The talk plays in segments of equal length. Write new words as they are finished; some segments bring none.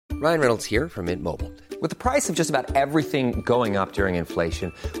Ryan Reynolds here from Mint Mobile. With the price of just about everything going up during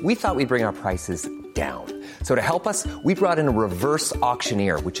inflation, we thought we'd bring our prices down. So to help us, we brought in a reverse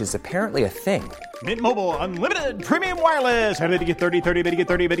auctioneer, which is apparently a thing. Mint Mobile Unlimited Premium Wireless. How to get 30, 30, bit to get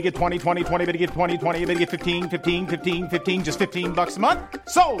 30, bit to get 20, 20, 20, bit to get 20, 20, bit to get 15, 15, 15, 15, just $15 a month?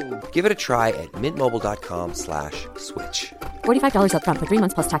 Sold! Give it a try at mintmobile.com/switch. $45 up front for 3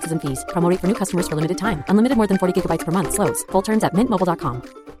 months plus taxes and fees. Promo rate for new customers for limited time. Unlimited more than 40 gigabytes per month. Slows full terms at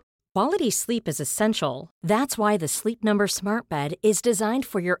mintmobile.com. Quality sleep is essential. That's why the Sleep Number Smart Bed is designed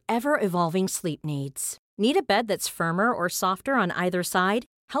for your ever-evolving sleep needs. Need a bed that's firmer or softer on either side?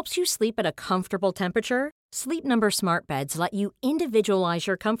 Helps you sleep at a comfortable temperature? Sleep Number Smart Beds let you individualize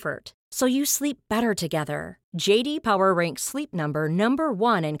your comfort, so you sleep better together. J.D. Power ranks Sleep Number number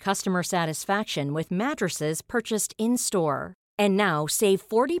 1 in customer satisfaction with mattresses purchased in-store. And now, save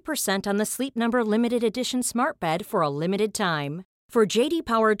 40% on the Sleep Number Limited Edition Smart Bed for a limited time. For J.D.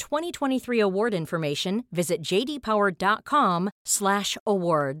 Power 2023 award information, visit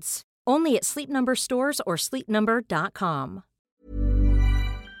jdpower.com/awards. Only at Sleep Number stores or sleepnumber.com.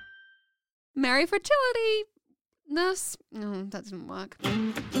 Merry fertility-ness. Oh, that doesn't work.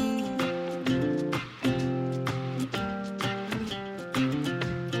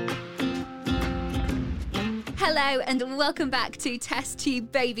 Hello and welcome back to Test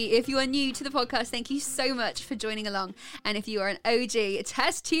Tube Baby. If you are new to the podcast, thank you so much for joining along. And if you are an OG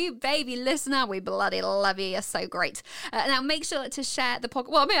Test Tube Baby listener, we bloody love you. You're so great. Now make sure to share the podcast.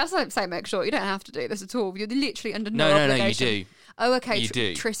 Well, I mean, I don't say make sure. You don't have to do this at all. You're literally under no obligation. No, you do. Oh, okay. You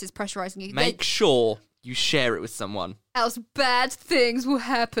do. Tris is pressurising you. Make sure you share it with someone. Else bad things will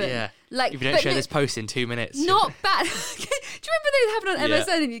happen. Yeah. Like, if you don't share this post in 2 minutes. Not bad. Do you remember they happen on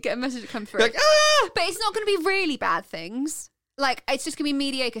MSN and you get a message that comes through? Like, ah! But it's not going to be really bad things. Like, it's just going to be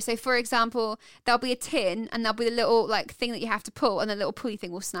mediocre. So, for example, there'll be a tin and there'll be the little, like, thing that you have to pull and the little pulley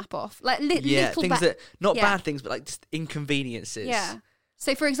thing will snap off. Like, little things that, not bad things, but, like, just inconveniences. Yeah.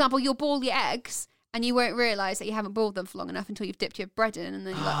 So, for example, you'll boil your eggs and you won't realise that you haven't boiled them for long enough until you've dipped your bread in and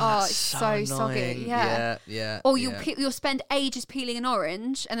then you're like, oh, it's so soggy. Yeah. Or you'll spend ages peeling an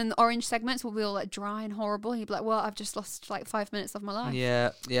orange and then the orange segments will be all like dry and horrible. You'll be like, well, I've just lost like 5 minutes of my life. Yeah.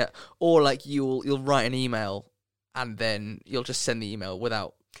 Or like you'll write an email and then you'll just send the email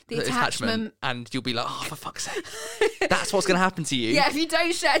without the attachment and you'll be like, oh, for fuck's sake. That's what's going to happen to you. Yeah, if you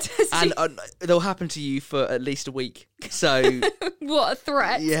don't share Test And it'll happen to you for at least a week. So... What a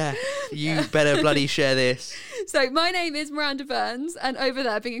threat. Yeah, you better bloody share this. So my name is Miranda Burns and over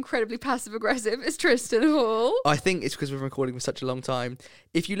there being incredibly passive-aggressive is Tristan Hall. I think it's because we've been recording for such a long time.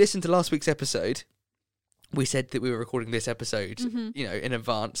 If you listen to last week's episode, we said that we were recording this episode, in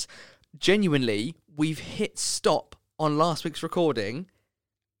advance. Genuinely, we've hit stop on last week's recording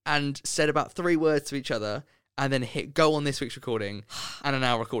and said about 3 words to each other and then hit go on this week's recording and are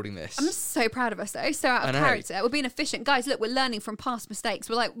now recording this. I'm so proud of us though, so out of character. We're being efficient. Guys, look, we're learning from past mistakes.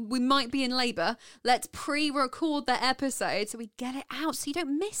 We're like, we might be in labour. Let's pre-record that episode so we get it out so you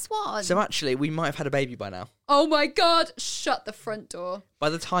don't miss one. So actually, we might have had a baby by now. Oh my God, shut the front door. By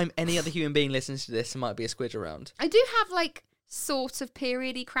the time any other human being listens to this, there might be a squidge around. I do have like sort of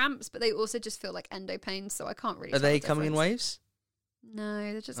periody cramps, but they also just feel like endo pains, so I can't really Are they coming in waves?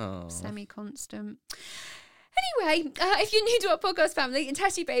 No, they're just semi-constant. Anyway, if you're new to our podcast family, in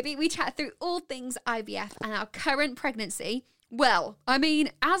Test Tube Baby, we chat through all things IVF and our current pregnancy. Well, I mean,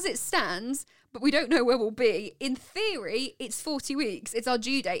 as it stands, but we don't know where we'll be. In theory, it's 40 weeks. It's our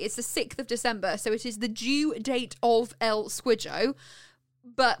due date. It's the 6th of December, so it is the due date of El Squidgo.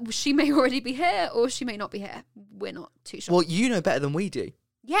 But she may already be here, or she may not be here. We're not too sure. Well, you know better than we do.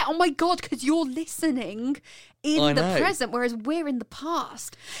 Yeah, oh my God, because you're listening in the present, whereas we're in the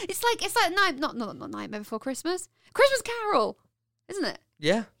past. It's like not Nightmare Before Christmas. Christmas Carol, isn't it?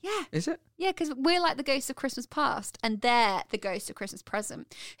 Yeah. Yeah. Is it? Yeah, because we're like the ghosts of Christmas past, and they're the ghosts of Christmas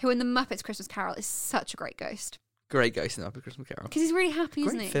present, who in the Muppets Christmas Carol is such a great ghost. Great ghost in the Muppet Christmas Carol. Because he's really happy,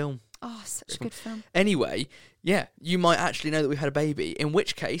 isn't he? Great film. Oh, such a good film. Anyway, yeah, you might actually know that we've had a baby, in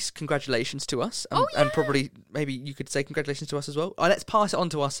which case, congratulations to us. And probably, maybe you could say congratulations to us as well. Let's pass it on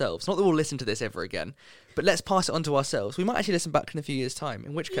to ourselves. Not that we'll listen to this ever again, but let's pass it on to ourselves. We might actually listen back in a few years' time,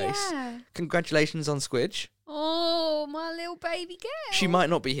 in which case, congratulations on Squidge. Oh, my little baby girl. She might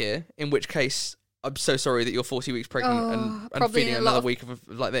not be here, in which case, I'm so sorry that you're 40 weeks pregnant and feeling another week of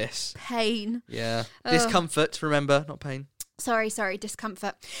like this. Pain. Yeah. Discomfort, remember, not pain. Sorry,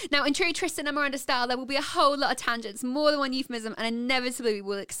 discomfort. Now, in true Tristan and Miranda style, there will be a whole lot of tangents, more than one euphemism, and inevitably we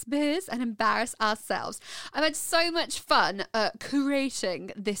will expose and embarrass ourselves. I've had so much fun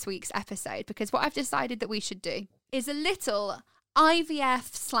creating this week's episode because what I've decided that we should do is a little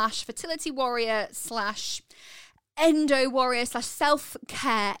IVF / fertility warrior / Endo Warrior /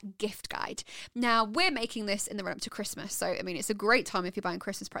 self-care gift guide. Now, we're making this in the run up to Christmas. So, I mean, it's a great time if you're buying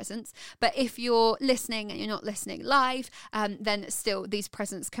Christmas presents. But if you're listening and you're not listening live, then still these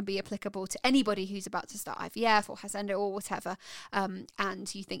presents can be applicable to anybody who's about to start IVF or has endo or whatever.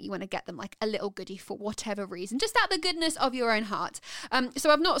 And you think you want to get them like a little goodie for whatever reason, just out the goodness of your own heart.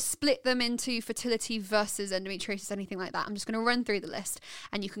 So I've not split them into fertility versus endometriosis, anything like that. I'm just going to run through the list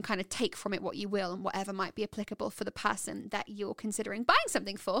and you can kind of take from it what you will and whatever might be applicable for the person that you're considering buying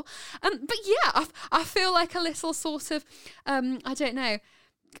something for. But yeah, I feel like a little sort of, I don't know,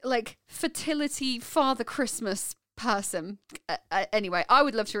 like fertility Father Christmas person. Anyway, I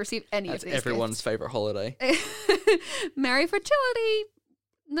would love to receive any of these. Everyone's favourite holiday. Merry fertility.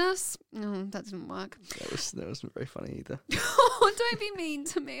 Nurse. No, that doesn't work. That wasn't very funny either. Oh, don't be mean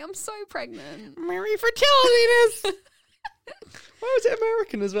to me. I'm so pregnant. Merry fertility. Why was it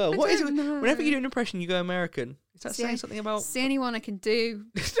American as well? I What is it? don't know. Whenever you do an impression, you go American. Is that saying something about? It's the only one I can do.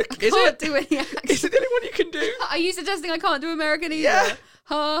 Is I can't do any accent. Is it the only one you can do? Are you suggesting I can't do American either? Yeah.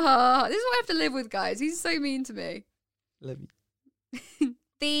 Ha ha. This is what I have to live with, guys. He's so mean to me. Love you.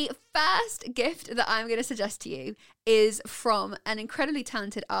 The first gift that I'm going to suggest to you is from an incredibly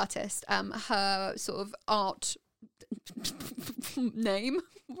talented artist. Her sort of art name,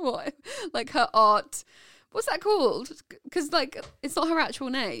 what? Like her art. What's that called? Because like it's not her actual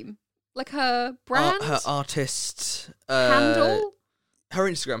name. Like her brand, Her artist handle. Her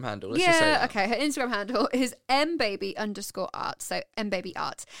Instagram handle. Let's just say Yeah, that. okay. Her Instagram handle is mbaby_art, so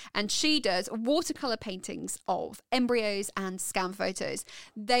mbabyart, and she does watercolor paintings of embryos and scan photos.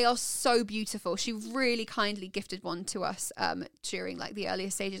 They are so beautiful. She really kindly gifted one to us during like the earlier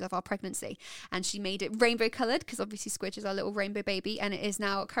stages of our pregnancy, and she made it rainbow colored because obviously Squidge is our little rainbow baby, and it is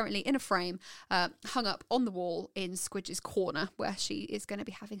now currently in a frame, hung up on the wall in Squidge's corner where she is going to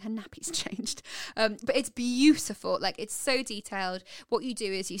be having her nappies changed. But it's beautiful. Like it's so detailed. What you do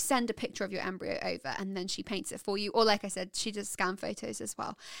is you send a picture of your embryo over and then she paints it for you, or like I said, she does scan photos as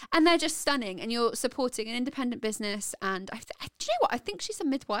well, and they're just stunning. And you're supporting an independent business, and do you know what, I think she's a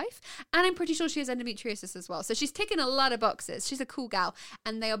midwife, and I'm pretty sure she has endometriosis as well, so she's ticking a lot of boxes. She's a cool gal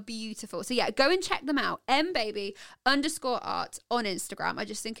and they are beautiful. So yeah, go and check them out. mbaby_art on Instagram. I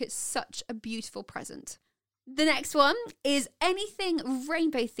just think it's such a beautiful present. The next one is anything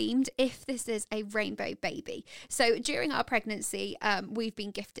rainbow themed if this is a rainbow baby. So during our pregnancy, we've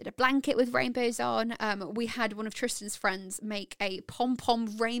been gifted a blanket with rainbows on. We had one of Tristan's friends make a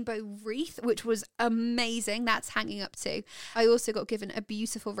pom-pom rainbow wreath, which was amazing. That's hanging up too. I also got given a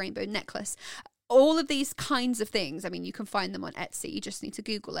beautiful rainbow necklace. All of these kinds of things, I mean, you can find them on Etsy. You just need to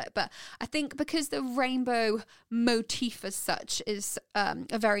Google it. But I think because the rainbow motif as such is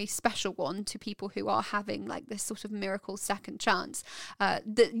a very special one to people who are having like this sort of miracle second chance,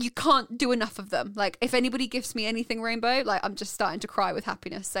 that you can't do enough of them. Like if anybody gives me anything rainbow, like I'm just starting to cry with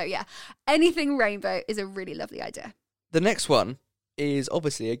happiness. So yeah, anything rainbow is a really lovely idea. The next one is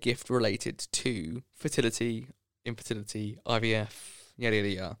obviously a gift related to fertility, infertility, IVF, yada, yada,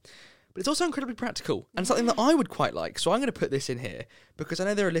 yada. But it's also incredibly practical and something that I would quite like. So I'm going to put this in here because I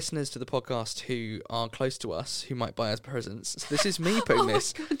know there are listeners to the podcast who are close to us who might buy us presents. So this is me putting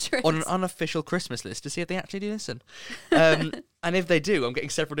this on an unofficial Christmas list to see if they actually do listen. And if they do, I'm getting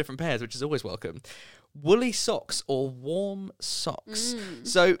several different pairs, which is always welcome. Woolly socks or warm socks.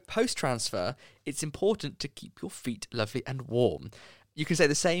 So post-transfer, it's important to keep your feet lovely and warm. You can say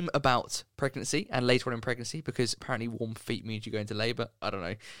the same about pregnancy and later on in pregnancy because apparently warm feet means you go into labour. I don't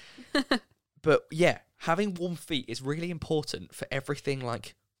know. But yeah, having warm feet is really important for everything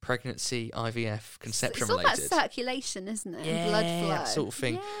like pregnancy, IVF, conception it's all related. about circulation, isn't it? Yeah, And blood flow. that sort of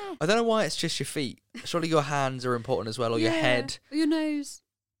thing. Yeah. I don't know why it's just your feet. Surely your hands are important as well, or your head. Or your nose.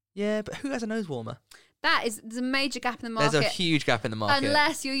 Yeah, but who has a nose warmer? There's a major gap in the market. There's a huge gap in the market.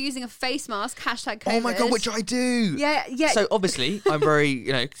 Unless you're using a face mask, #COVID. Oh my God, which I do. Yeah. So obviously, I'm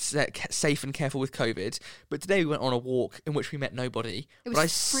very, safe and careful with COVID. But today we went on a walk in which we met nobody. It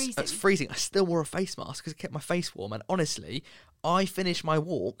was freezing. It's freezing. I still wore a face mask because it kept my face warm. And honestly, I finished my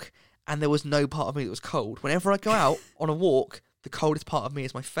walk and there was no part of me that was cold. Whenever I go out on a walk, the coldest part of me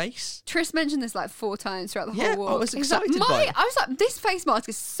is my face. Tris mentioned this like 4 times throughout the whole Yeah, walk. I was He's like, excited by it. I was like, this face mask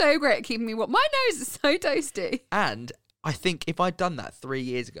is so great at keeping me warm. My nose is so toasty. And I think if I'd done that 3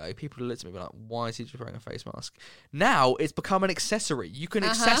 years ago, people would look at me and be like, why is he just wearing a face mask? Now it's become an accessory. You can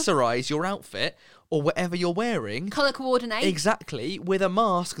accessorize your outfit or whatever you're wearing. Colour coordinate. Exactly, with a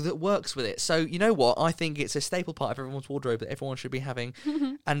mask that works with it. So you know what? I think it's a staple part of everyone's wardrobe that everyone should be having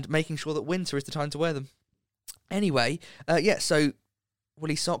and making sure that winter is the time to wear them. Anyway, so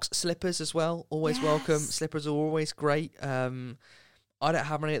woolly socks, slippers as well, always welcome. Slippers are always great. I don't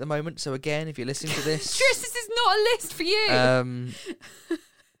have any at the moment, so again, if you're listening to this... Tris, this is not a list for you!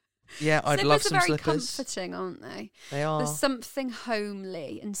 Yeah, I'd love some slippers. Are very slippers. comforting, aren't they? They are. There's something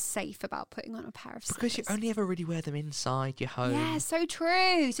homely and safe about putting on a pair of slippers. Because you only ever really wear them inside your home. Yeah, so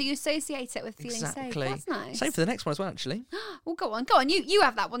true. So you associate it with feeling safe. That's nice. Same for the next one as well, actually. Well, go on. You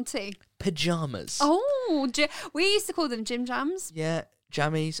have that one too. Pyjamas. Oh, we used to call them gym jams. Yeah,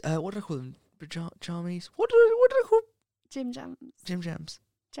 jammies. What do I call them? Jammies. What do I call? Gym jams. Gym jams.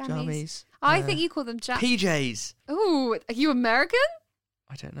 Jammies. I think you call them PJs. Oh, are you American?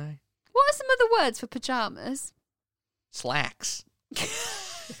 I don't know. What are some other words for pyjamas? Slacks.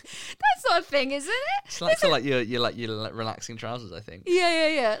 That's not a thing, isn't it? Slacks are like your relaxing trousers, I think.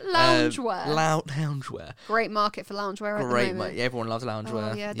 Yeah. Loungewear. Loungewear. Great market for loungewear at the moment. Yeah, everyone loves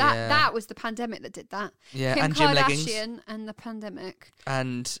loungewear. Oh, yeah. That was the pandemic that did that. Yeah, Kim and gym leggings. Kardashian and the pandemic.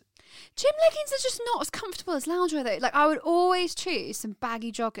 And gym leggings are just not as comfortable as loungewear though. Like I would always choose some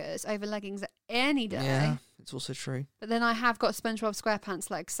baggy joggers over leggings any day. Yeah, it's also true. But then I have got SpongeBob SquarePants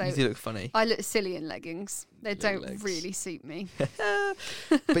legs, so you do look funny. I look silly in leggings. They don't really suit me.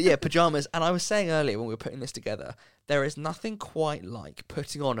 But yeah, pyjamas. And I was saying earlier when we were putting this together, there is nothing quite like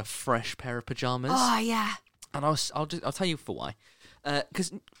putting on a fresh pair of pyjamas. Oh yeah. And I'll tell you for why.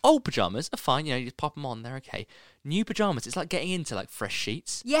 Because old pyjamas are fine, you just pop them on, they're okay. New pyjamas, it's like getting into like fresh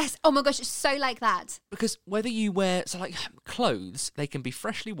sheets. Yes. Oh my gosh, it's so like that. Because whether you wear, so like clothes, they can be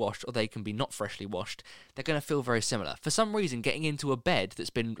freshly washed or they can be not freshly washed. They're going to feel very similar. For some reason, getting into a bed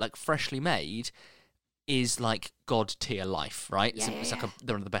that's been like freshly made is like God tier life, right? Yeah, it's like one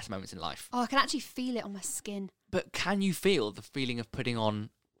of the best moments in life. Oh, I can actually feel it on my skin. But can you feel the feeling of putting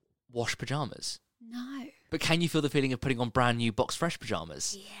on washed pyjamas? No. But can you feel the feeling of putting on brand new box fresh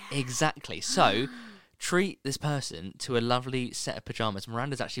pyjamas? Yeah. Exactly. So treat this person to a lovely set of pyjamas.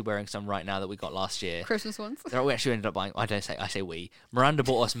 Miranda's actually wearing some right now that we got last year. Christmas ones. We actually ended up buying, I say we. Miranda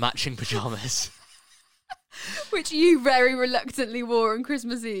bought us matching pyjamas. Which you very reluctantly wore on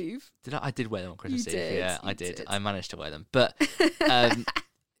Christmas Eve. I did wear them on Christmas Eve. Did. Yeah, I did. I managed to wear them. But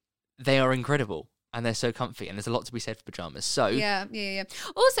they are incredible. And they're so comfy, and there's a lot to be said for pyjamas. So yeah.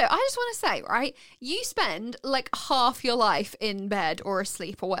 Also, I just want to say, right, you spend like half your life in bed or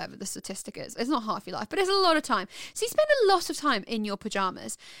asleep or whatever the statistic is. It's not half your life, but it's a lot of time. So you spend a lot of time in your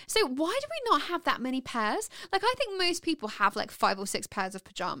pajamas. So why do we not have that many pairs? Like, I think most people have like 5 or 6 pairs of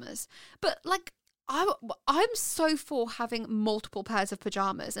pajamas, but like, I'm so for having multiple pairs of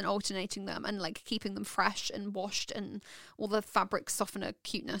pajamas and alternating them and like keeping them fresh and washed and all the fabric softener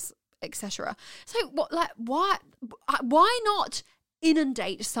cuteness, etc. So why not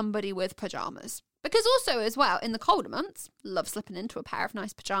inundate somebody with pajamas? Because also as well, in the colder months, love slipping into a pair of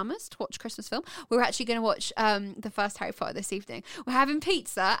nice pajamas to watch a Christmas film. We're actually going to watch the first Harry Potter this evening. We're having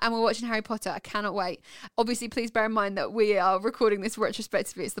pizza and we're watching Harry Potter. I cannot wait. Obviously, please bear in mind that we are recording this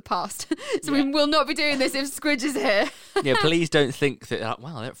retrospectively. It's the past. So we will not be doing this if Squidge is here. Yeah, please don't think that,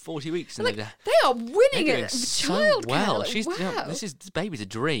 wow, they're 40 weeks. And like, they are winning it. So well. Like, wow. This baby's a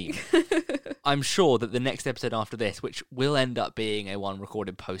dream. I'm sure that the next episode after this, which will end up being a one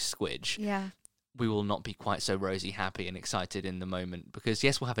recorded post Squidge, we will not be quite so rosy, happy and excited in the moment because,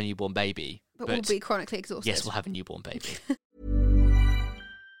 yes, we'll have a newborn baby. But we'll be chronically exhausted. Yes, we'll have a newborn baby.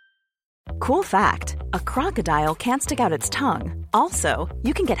 Cool fact, a crocodile can't stick out its tongue. Also,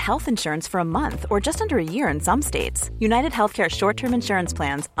 you can get health insurance for a month or just under a year in some states. United Healthcare short-term insurance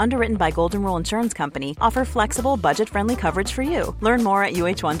plans, underwritten by Golden Rule Insurance Company, offer flexible, budget-friendly coverage for you. Learn more at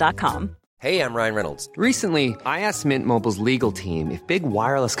uh1.com. Hey, I'm Ryan Reynolds. Recently, I asked Mint Mobile's legal team if big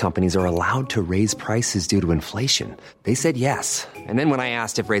wireless companies are allowed to raise prices due to inflation. They said yes. And then when I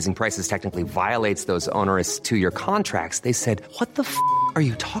asked if raising prices technically violates those onerous 2-year contracts, they said, "What the f*** are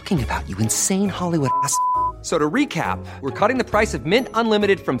you talking about, you insane Hollywood ass?" So to recap, we're cutting the price of Mint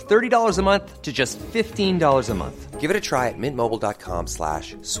Unlimited from $30 a month to just $15 a month. Give it a try at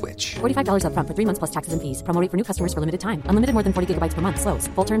mintmobile.com/switch. $45 up front for 3 months plus taxes and fees. Promo rate for new customers for limited time. Unlimited more than 40 gigabytes per month. Slows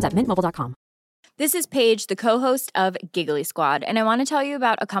full terms at mintmobile.com. This is Paige, the co-host of Giggly Squad, and I want to tell you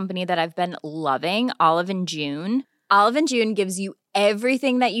about a company that I've been loving, Olive & June. Olive & June gives you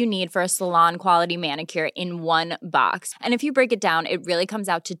everything that you need for a salon-quality manicure in one box. And if you break it down, it really comes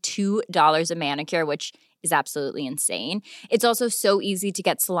out to $2 a manicure, which is absolutely insane. It's also so easy to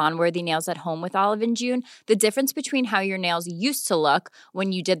get salon-worthy nails at home with Olive & June. The difference between how your nails used to look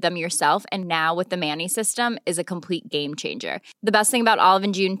when you did them yourself and now with the Mani system is a complete game changer. The best thing about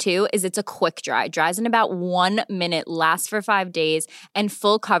Olive & June, too, is it's a quick dry. Dries in about 1 minute, lasts for 5 days, and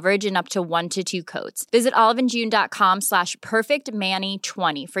full coverage in up to 1 to 2 coats. Visit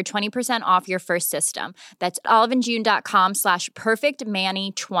oliveandjune.com/perfectmani20 for 20% off your first system. That's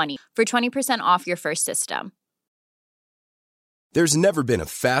oliveandjune.com/perfectmani20 for 20% off your first system. There's never been a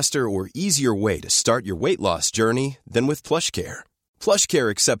faster or easier way to start your weight loss journey than with PlushCare. PlushCare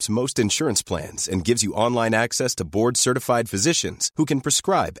accepts most insurance plans and gives you online access to board-certified physicians who can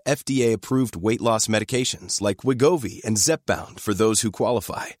prescribe FDA-approved weight loss medications like Wegovy and Zepbound for those who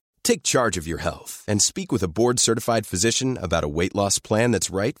qualify. Take charge of your health and speak with a board-certified physician about a weight loss plan that's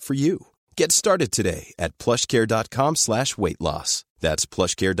right for you. Get started today at plushcare.com/weight-loss. That's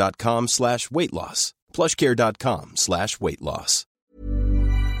plushcare.com/weight-loss. plushcare.com/weight-loss.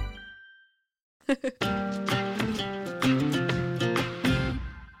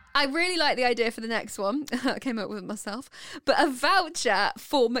 I really like the idea for the next one. I came up with it myself. But a voucher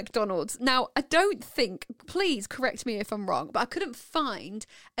for McDonald's. Now, I don't think, please correct me if I'm wrong, but I couldn't find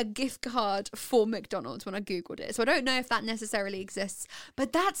a gift card for McDonald's when I Googled it. So I don't know if that necessarily exists,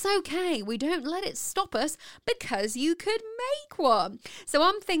 but that's okay. We don't let it stop us because you could make one. So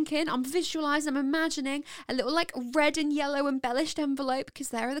I'm thinking, I'm visualizing, I'm imagining a little like red and yellow embellished envelope because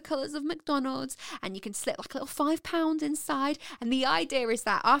there are the colours of McDonald's, and you can slip like a little £5 inside. And the idea is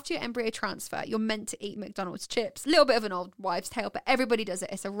that after your embryo transfer, you're meant to eat McDonald's chips. A little bit of an old wives' tale, but everybody does it.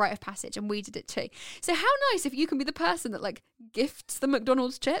 It's a rite of passage, and we did it too. So how nice if you can be the person that like gifts the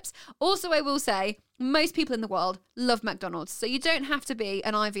McDonald's chips. Also, I will say, most people in the world love McDonald's, so you don't have to be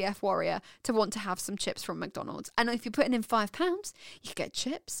an IVF warrior to want to have some chips from McDonald's. And if you're putting in £5, you could get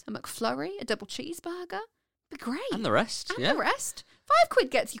chips, a McFlurry, a double cheeseburger. Be great. And the rest. And the rest. £5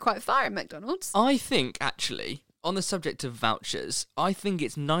 gets you quite far at McDonald's. I think, actually, on the subject of vouchers, I think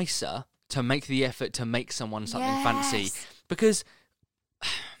it's nicer to make the effort to make someone something fancy. Because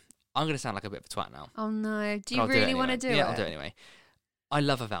I'm going to sound like a bit of a twat now. Oh, no. Do you really want to do it? Yeah, I'll do it anyway. I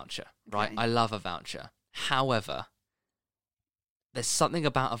love a voucher, right? Okay. I love a voucher. However, there's something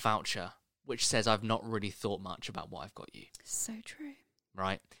about a voucher which says I've not really thought much about what I've got you. So true.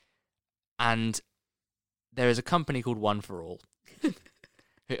 Right? And there is a company called One for All.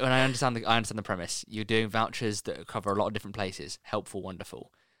 And I understand the premise. You're doing vouchers that cover a lot of different places. Helpful,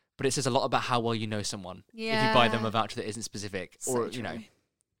 wonderful. But it says a lot about how well you know someone. Yeah. If you buy them a voucher that isn't specific. So Or, true. you know,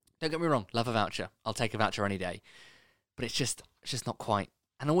 don't get me wrong, love a voucher. I'll take a voucher any day. But it's just not quite.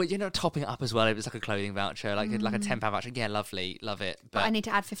 And always, topping it up as well. If it's like a clothing voucher, like a £10 voucher. Yeah, lovely, love it. But I need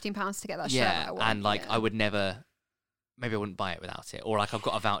to add £15 to get that shirt. Yeah, that I want. and I would never. Maybe I wouldn't buy it without it. Or like I've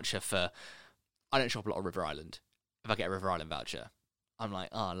got a voucher for. I don't shop a lot at River Island. If I get a River Island voucher, I'm like,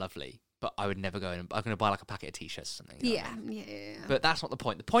 oh, lovely. But I would never go in. I'm going to buy like a packet of t-shirts or something. You know what I mean? Yeah. But that's not the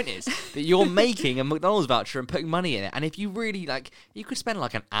point. The point is that you're making a McDonald's voucher and putting money in it. And if you really you could spend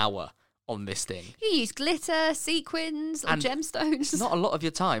like an hour on this thing. You use glitter, sequins, or gemstones. Not a lot of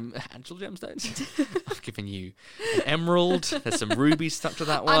your time. Actual gemstones. I've given you an emerald. There's some rubies stuck to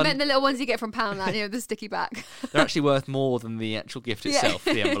that one. I meant the little ones you get from Poundland, the sticky back. They're actually worth more than the actual gift itself,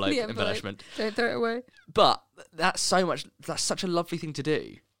 the envelope embellishment. Don't throw it away. But that's such a lovely thing to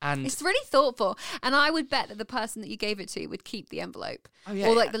do. And it's really thoughtful. And I would bet that the person that you gave it to would keep the envelope. Oh, yeah,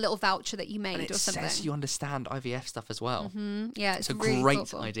 or like the little voucher that you made and it or something. says you understand IVF stuff as well. Mm-hmm. Yeah, it's a really great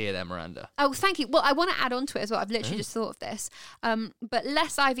thoughtful. idea there, Miranda. Oh, thank you. Well, I want to add on to it as well. I've literally just thought of this. But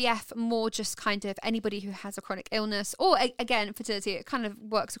less IVF, more just kind of anybody who has a chronic illness or, again, fertility. It kind of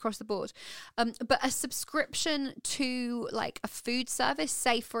works across the board. But a subscription to like a food service,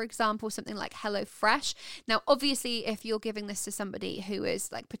 say, for example, something like HelloFresh. Now, obviously, if you're giving this to somebody who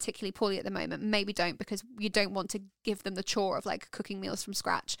is like particularly poorly at the moment, maybe don't, because you don't want to give them the chore of like cooking meals from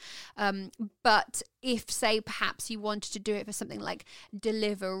scratch. But if, say, perhaps you wanted to do it for something like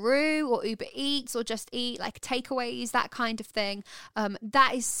Deliveroo or Uber Eats or Just Eat, like takeaways, that kind of thing,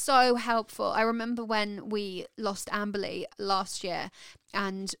 that is so helpful. I remember when we lost Amberly last year,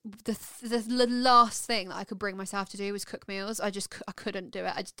 and the last thing that I could bring myself to do was cook meals. I couldn't do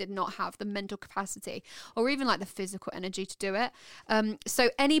it. I just did not have the mental capacity or even like the physical energy to do it. So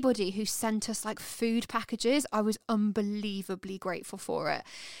anybody who sent us like food packages, I was unbelievably grateful for it.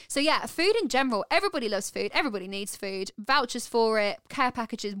 So yeah, food in general, everybody loves food. Everybody needs food. Vouchers for it, care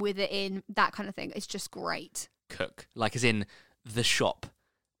packages with it in, that kind of thing. It's just great. Cook, like as in the shop,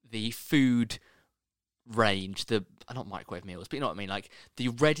 the food range, the not microwave meals, but you know what I mean, like the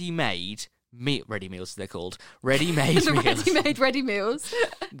ready-made meals they're called, ready-made the meals. ready meals.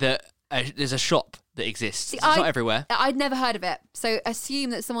 There's a shop that exists. See, it's not everywhere. I'd never heard of it, so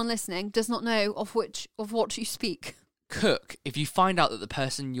assume that someone listening does not know of what you speak. Cook, if you find out that the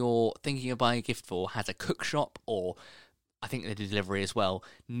person you're thinking of buying a gift for has a cook shop, or I think they do delivery as well,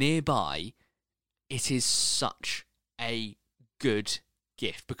 nearby, it is such a good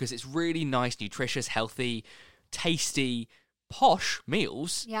gift because it's really nice, nutritious, healthy, tasty, posh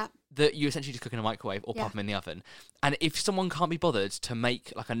meals. Yeah. that you essentially just cook in a microwave or pop them in the oven. And if someone can't be bothered to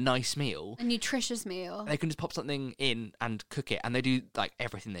make like a nice meal, a nutritious meal, they can just pop something in and cook it. And they do like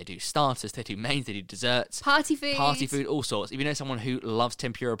everything. They do starters, they do mains, they do desserts, party food, all sorts. If you know someone who loves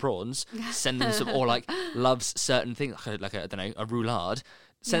tempura prawns, send them some, or like loves certain things, like a, I don't know, a roulade,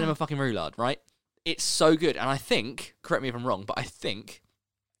 send them a fucking roulade, right? It's so good. And I think, correct me if I'm wrong, but I think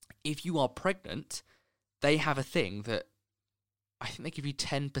if you are pregnant, they have a thing that I think they give you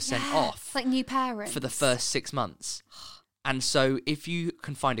 10% off, like new parents, for the first 6 months. And so if you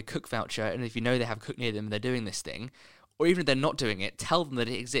can find a cook voucher, and if you know they have a cook near them and they're doing this thing, or even if they're not doing it, tell them that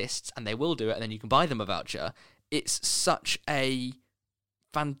it exists and they will do it, and then you can buy them a voucher. It's such a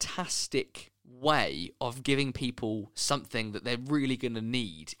fantastic way of giving people something that they're really going to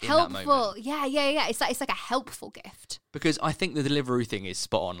need in that moment. Helpful. Yeah. It's like a helpful gift. Because I think the Deliveroo thing is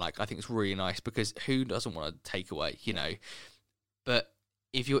spot on. Like, I think it's really nice, because who doesn't want to take away, you know? But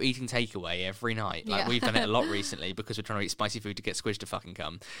if you're eating takeaway every night, like we've done it a lot recently because we're trying to eat spicy food to get Squidge to fucking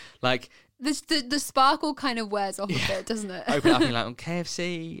come. Like, the sparkle kind of wears off a bit, doesn't it? Open up and like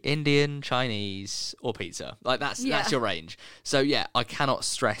KFC, Indian, Chinese, or pizza. Like that's your range. So yeah, I cannot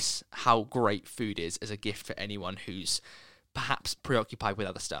stress how great food is as a gift for anyone who's perhaps preoccupied with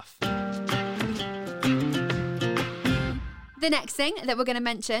other stuff. The next thing that we're going to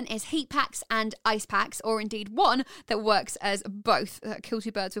mention is heat packs and ice packs, or indeed one that works as both. Kill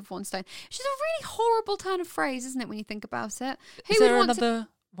two birds with one stone. Which is a really horrible turn of phrase, isn't it, when you think about it? Is there another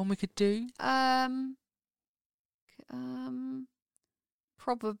one we could do?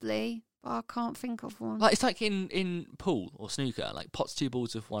 Probably, but I can't think of one. Like, it's like in pool or snooker, like pots two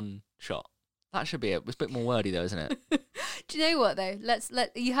balls with one shot. That should be it. It's a bit more wordy though, isn't it? Do you know what though?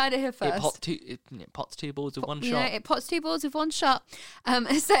 You heard it here first. It pots two balls with one shot. Yeah, it pots two balls with one shot.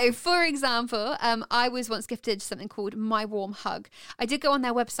 So, for example, I was once gifted something called My Warm Hug. I did go on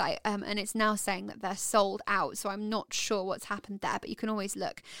their website, and it's now saying that they're sold out. So I'm not sure what's happened there, but you can always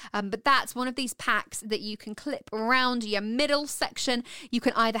look. But that's one of these packs that you can clip around your middle section. You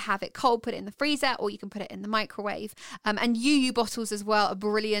can either have it cold, put it in the freezer, or you can put it in the microwave. And UU bottles as well are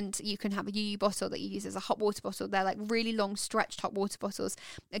brilliant. You can have a UU bottle that you use as a hot water bottle. They're like really long stretched hot water bottles,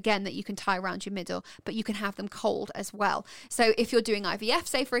 again, that you can tie around your middle, but you can have them cold as well. So if you're doing IVF,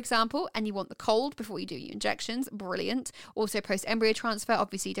 say for example, and you want the cold before you do your injections, brilliant. Also post embryo transfer,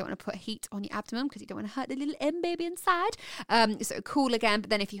 obviously you don't want to put heat on your abdomen because you don't want to hurt the little M baby inside. So cool again.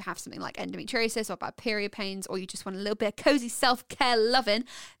 But then if you have something like endometriosis or bad period pains, or you just want a little bit of cozy self-care loving,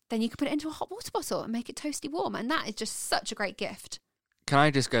 then you can put it into a hot water bottle and make it toasty warm, and that is just such a great gift. Can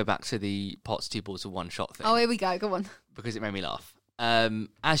I just go back to the pots two balls with one shot thing? Oh, here we go. Go on. Because it made me laugh.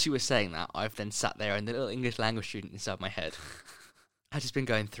 As you were saying that, I've then sat there, and the little English language student inside my head, I've just been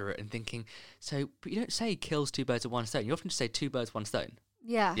going through it and thinking, but you don't say kills two birds with one stone. You often just say two birds, one stone.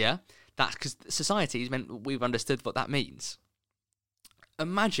 Yeah. Yeah? That's because society's meant we've understood what that means.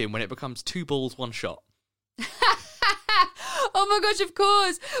 Imagine when it becomes two balls, one shot. Oh my gosh, of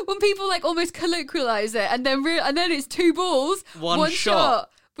course. When people like almost colloquialize it, and then it's two balls, one shot,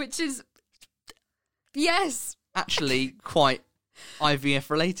 which is, yes, actually quite IVF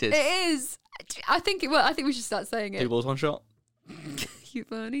related. It is. I think we should start saying it. Two balls, one shot.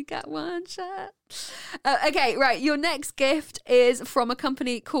 You've only got one shot. Okay, right. Your next gift is from a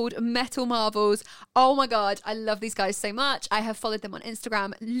company called Metal Marvels. Oh my God, I love these guys so much. I have followed them on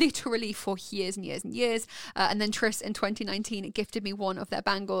Instagram literally for years and years and years. And then Tris in 2019 gifted me one of their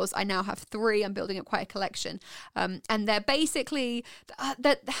bangles. I now have 3. I'm building up quite a collection. And they're basically,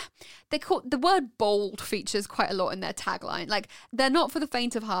 they call the word bold features quite a lot in their tagline. Like, they're not for the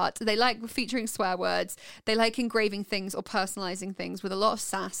faint of heart. They like featuring swear words. They like engraving things or personalizing things with a lot of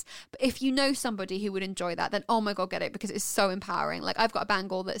sass. But if you know somebody who would enjoy that, then oh my God, get it, because it's so empowering. Like, I've got a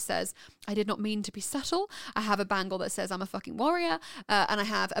bangle that says I did not mean to be subtle. I have a bangle that says I'm a fucking warrior, and I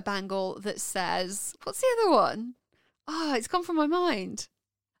have a bangle that says, what's the other one? Oh, it's gone from my mind.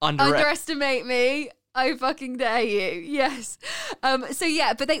 Underestimate me. I fucking dare you. Yes. So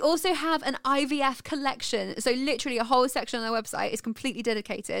yeah, but they also have an IVF collection. So literally a whole section on their website is completely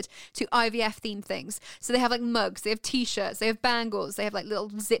dedicated to IVF themed things. So they have like mugs, they have t-shirts, they have bangles, they have like little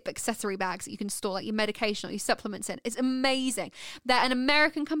zip accessory bags that you can store like your medication or your supplements in. It's amazing. They're an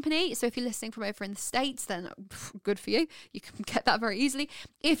American company. So if you're listening from over in the States, then good for you. You can get that very easily.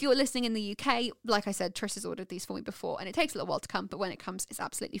 If you're listening in the UK, like I said, Trish has ordered these for me before, and it takes a little while to come, but when it comes, it's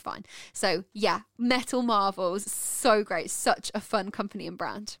absolutely fine. So yeah, Metal Marvels, so great, such a fun company and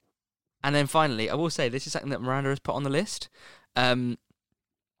brand. And then finally, I will say this is something that Miranda has put on the list, and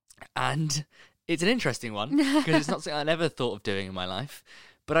it's an interesting one because it's not something I never thought of doing in my life,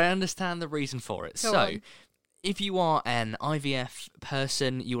 but I understand the reason for it. Go on. if you are an IVF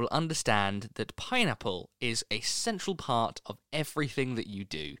person, you will understand that pineapple is a central part of everything that you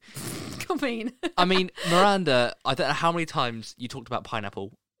do. I mean, Miranda, I don't know how many times you talked about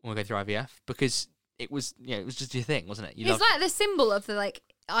pineapple when we go through IVF, because it was just your thing, wasn't it? It's like the symbol of the like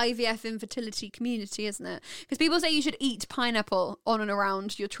IVF infertility community, isn't it? Because people say you should eat pineapple on and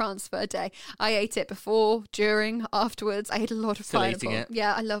around your transfer day. I ate it before, during, afterwards. I ate a lot of pineapple. Eating it.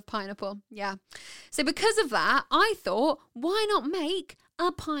 Yeah, I love pineapple. Yeah. So because of that, I thought, why not make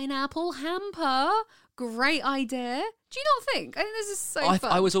a pineapple hamper? Great idea. Do you not think? I think this is so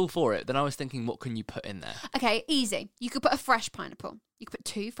fun. I was all for it. Then I was thinking, what can you put in there? Okay, easy. You could put a fresh pineapple. You could put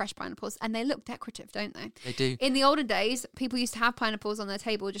 2 fresh pineapples, and they look decorative, don't they? They do. In the olden days, people used to have pineapples on their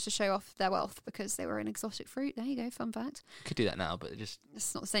table just to show off their wealth because they were an exotic fruit. There you go, fun fact. Could do that now, but It's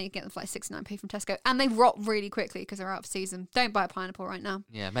not the same. You can get them for like 69p from Tesco, and they rot really quickly because they're out of season. Don't buy a pineapple right now.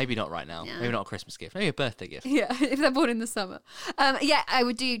 Yeah, maybe not right now. Yeah. Maybe not a Christmas gift. Maybe a birthday gift. Yeah, if they're born in the summer. Yeah, I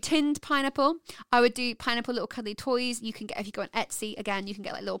would do tinned pineapple. I would do pineapple little cuddly toys. You can get, if you go on Etsy, again, you can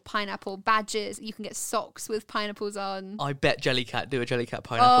get like little pineapple badges. You can get socks with pineapples on. I bet Jellycat do a Jellycat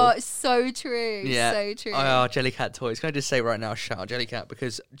pineapple. Oh, it's so true. Yeah. So true. Oh, Jellycat toys. Can I just say right now, shout out Jellycat,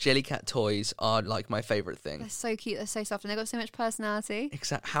 because Jellycat toys are like my favourite thing. They're so cute. They're so soft, and they've got so much personality.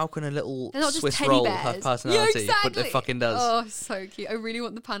 Exactly. How can a little They're not just Swiss teddy roll bears. have personality? Yeah, exactly. But it fucking does. Oh, so cute. I really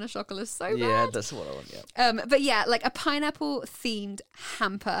want the pan of chocolate so bad. Yeah, that's what I want, yeah. But yeah, like a pineapple themed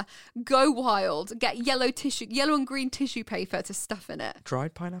hamper. Go wild. Get yellow and green tissue paper to stuff in it.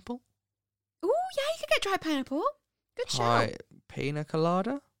 Dried pineapple? Oh, yeah, you could get dried pineapple. Good shout. Pina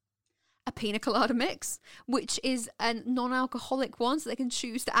colada? A pina colada mix, which is a non-alcoholic one, so they can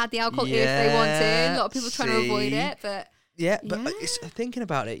choose to add the alcohol if they want to. A lot of people are trying to avoid it, but It's thinking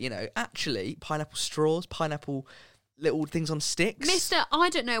about it, actually, pineapple straws, pineapple little things on sticks. Mister, I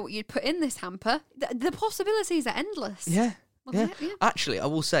don't know what you'd put in this hamper. The possibilities are endless. Yeah. Yeah. Actually, I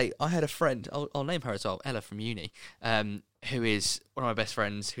will say, I had a friend, I'll name her as well, Ella from uni, who is one of my best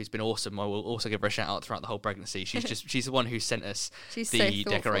friends, who's been awesome. I will also give her a shout out throughout the whole pregnancy. She's the one who sent us the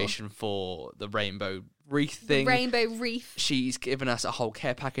decoration for the rainbow wreath thing. Rainbow wreath. She's given us a whole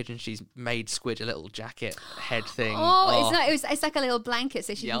care package, and she's made Squid a little jacket head thing. It's like a little blanket,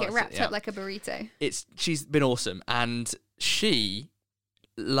 so she can get wrapped up like a burrito. She's been awesome, and she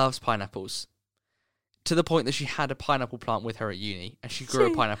loves pineapples. To the point that she had a pineapple plant with her at uni, and she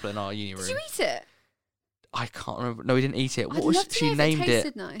grew a pineapple in our uni room. Did you eat it? I can't remember. No, we didn't eat it. She named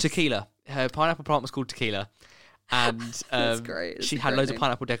it? Nice. Tequila. Her pineapple plant was called Tequila, and that's great. She had loads of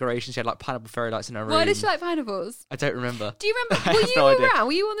pineapple decorations. She had like pineapple fairy lights in her room. Why did she like pineapples? I don't remember. Do you remember? Were you around?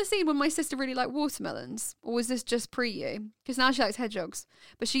 Were you on the scene when my sister really liked watermelons, or was this just pre you? Because now she likes hedgehogs,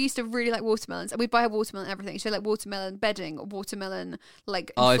 but she used to really like watermelons, and we'd buy her watermelon and everything. She had like watermelon bedding, or watermelon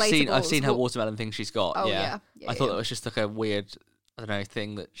like. Oh, I've seen her watermelon thing she's got. Oh, yeah. I thought that was just like a weird, I don't know,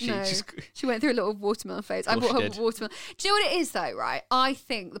 thing that she just... She went through a little watermelon phase. I bought her watermelon. Do you know what it is though, right? I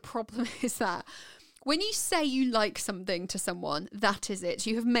think the problem is that when you say you like something to someone, that is it.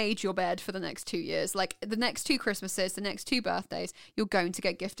 You have made your bed for the next 2 years. Like the next 2 Christmases, the next 2 birthdays, you're going to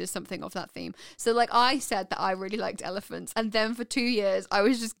get gifted something of that theme. So like I said that I really liked elephants, and then for 2 years I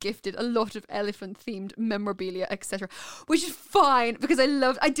was just gifted a lot of elephant themed memorabilia, etc. Which is fine because I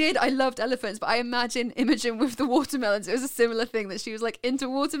loved elephants, but I imagine Imogen with the watermelons. It was a similar thing that she was like into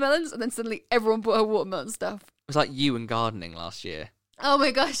watermelons, and then suddenly everyone bought her watermelon stuff. It was like you and gardening last year. Oh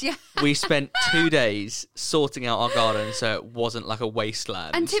my gosh, yeah. We spent 2 days sorting out our garden so it wasn't like a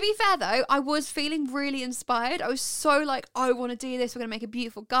wasteland. And to be fair though, I was feeling really inspired. I was so like, I want to do this. We're going to make a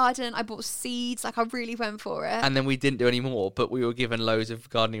beautiful garden. I bought seeds. Like I really went for it. And then we didn't do any more, but we were given loads of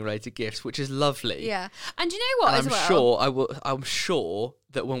gardening related gifts, which is lovely. Yeah. And you know what I'm sure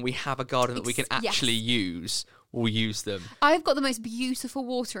that when we have a garden that we can actually use, we'll use them. I've got the most beautiful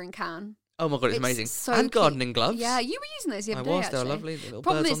watering can. Oh my god, it's amazing. So and gardening gloves. Yeah, you were using those the other day. They were lovely. Little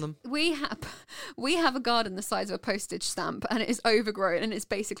Problem birds is, on them. We have a garden the size of a postage stamp, and it is overgrown, and it's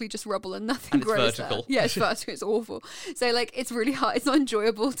basically just rubble and nothing grows vertical. there. Yeah, it's vertical. It's awful. So like, it's really hard. It's not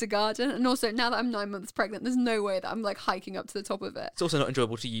enjoyable to garden, and also now that I'm 9 months pregnant, there's no way that I'm like hiking up to the top of it. It's also not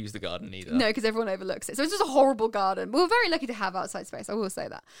enjoyable to use the garden either. No, because everyone overlooks it. So it's just a horrible garden. We were very lucky to have outside space. I will say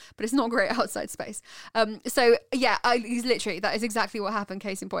that, but it's not great outside space. So yeah, he's literally, that is exactly what happened.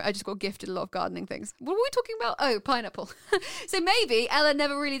 Case in point, I just got gifted a lot of gardening things. What were we talking about? Oh, pineapple. So maybe Ella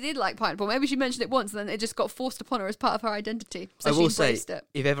never really did like pineapple. Maybe she mentioned it once and then it just got forced upon her as part of her identity. So I will say, it.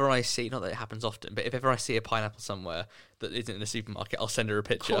 if ever I see, not that it happens often, but if ever I see a pineapple somewhere that isn't in the supermarket, I'll send her a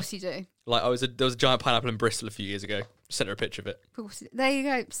picture. Of course you do. Like there was a giant pineapple in Bristol a few years ago. Sent her a picture of it. Of course. There you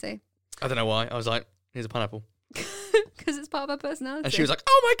go. See. I don't know why. I was like, here's a pineapple. Because it's part of her personality. And she was like,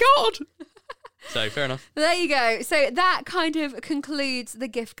 oh my god! So, fair enough. There you go. So that kind of concludes the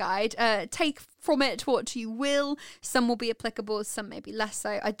gift guide. Take from it what you will. Some will be applicable, some maybe less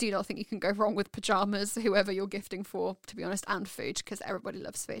so. I do not think you can go wrong with pyjamas, whoever you're gifting for, to be honest, and food, because everybody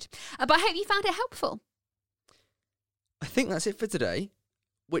loves food. But I hope you found it helpful. I think that's it for today,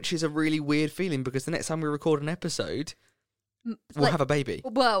 which is a really weird feeling because the next time we record an episode, we'll have a baby.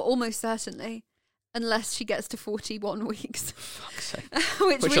 Well, almost certainly. Unless she gets to 41 weeks. Fuck's sake.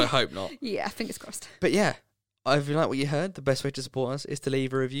 Which I hope not. Yeah, fingers crossed. But yeah, if you like what you heard, the best way to support us is to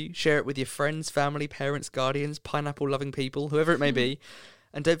leave a review. Share it with your friends, family, parents, guardians, pineapple-loving people, whoever it may be.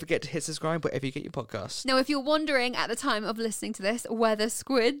 And don't forget to hit subscribe wherever you get your podcasts. Now, if you're wondering at the time of listening to this whether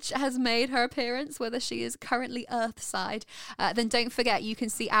Squidge has made her appearance, whether she is currently Earthside, then don't forget you can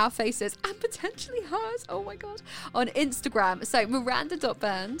see our faces and potentially hers, oh my God, on Instagram. So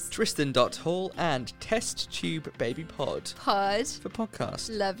Miranda.Burns, Tristan.Hall and TestTubeBabyPod. Pod for podcast.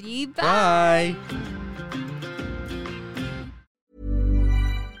 Love you. Bye.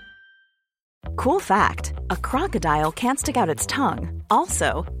 Cool fact, a crocodile can't stick out its tongue.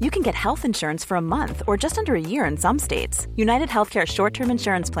 Also, you can get health insurance for a month or just under a year in some states. United Healthcare short-term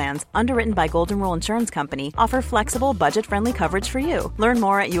insurance plans, underwritten by Golden Rule Insurance Company, offer flexible, budget-friendly coverage for you. Learn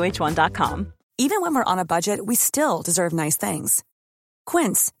more at uh1.com. Even when we're on a budget, we still deserve nice things.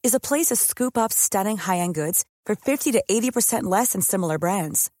 Quince is a place to scoop up stunning high-end goods for 50 to 80% less than similar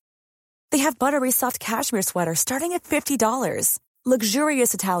brands. They have buttery soft cashmere sweaters starting at $50,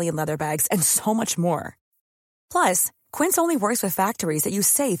 luxurious Italian leather bags, and so much more. Plus, Quince only works with factories that use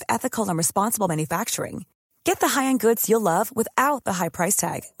safe, ethical, and responsible manufacturing. Get the high-end goods you'll love without the high price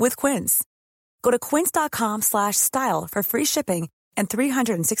tag with Quince. Go to quince.com/style for free shipping and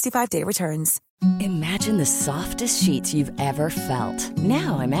 365-day returns. Imagine the softest sheets you've ever felt.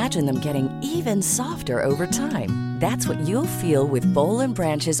 Now imagine them getting even softer over time. That's what you'll feel with Boll &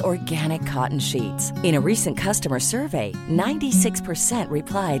 Branch's organic cotton sheets. In a recent customer survey, 96%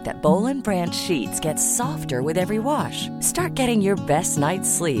 replied that Boll & Branch sheets get softer with every wash. Start getting your best night's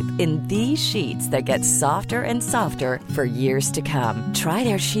sleep in these sheets that get softer and softer for years to come. Try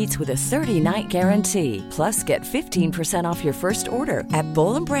their sheets with a 30-night guarantee. Plus, get 15% off your first order at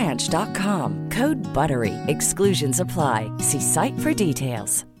bollandbranch.com. Code BUTTERY. Exclusions apply. See site for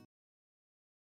details.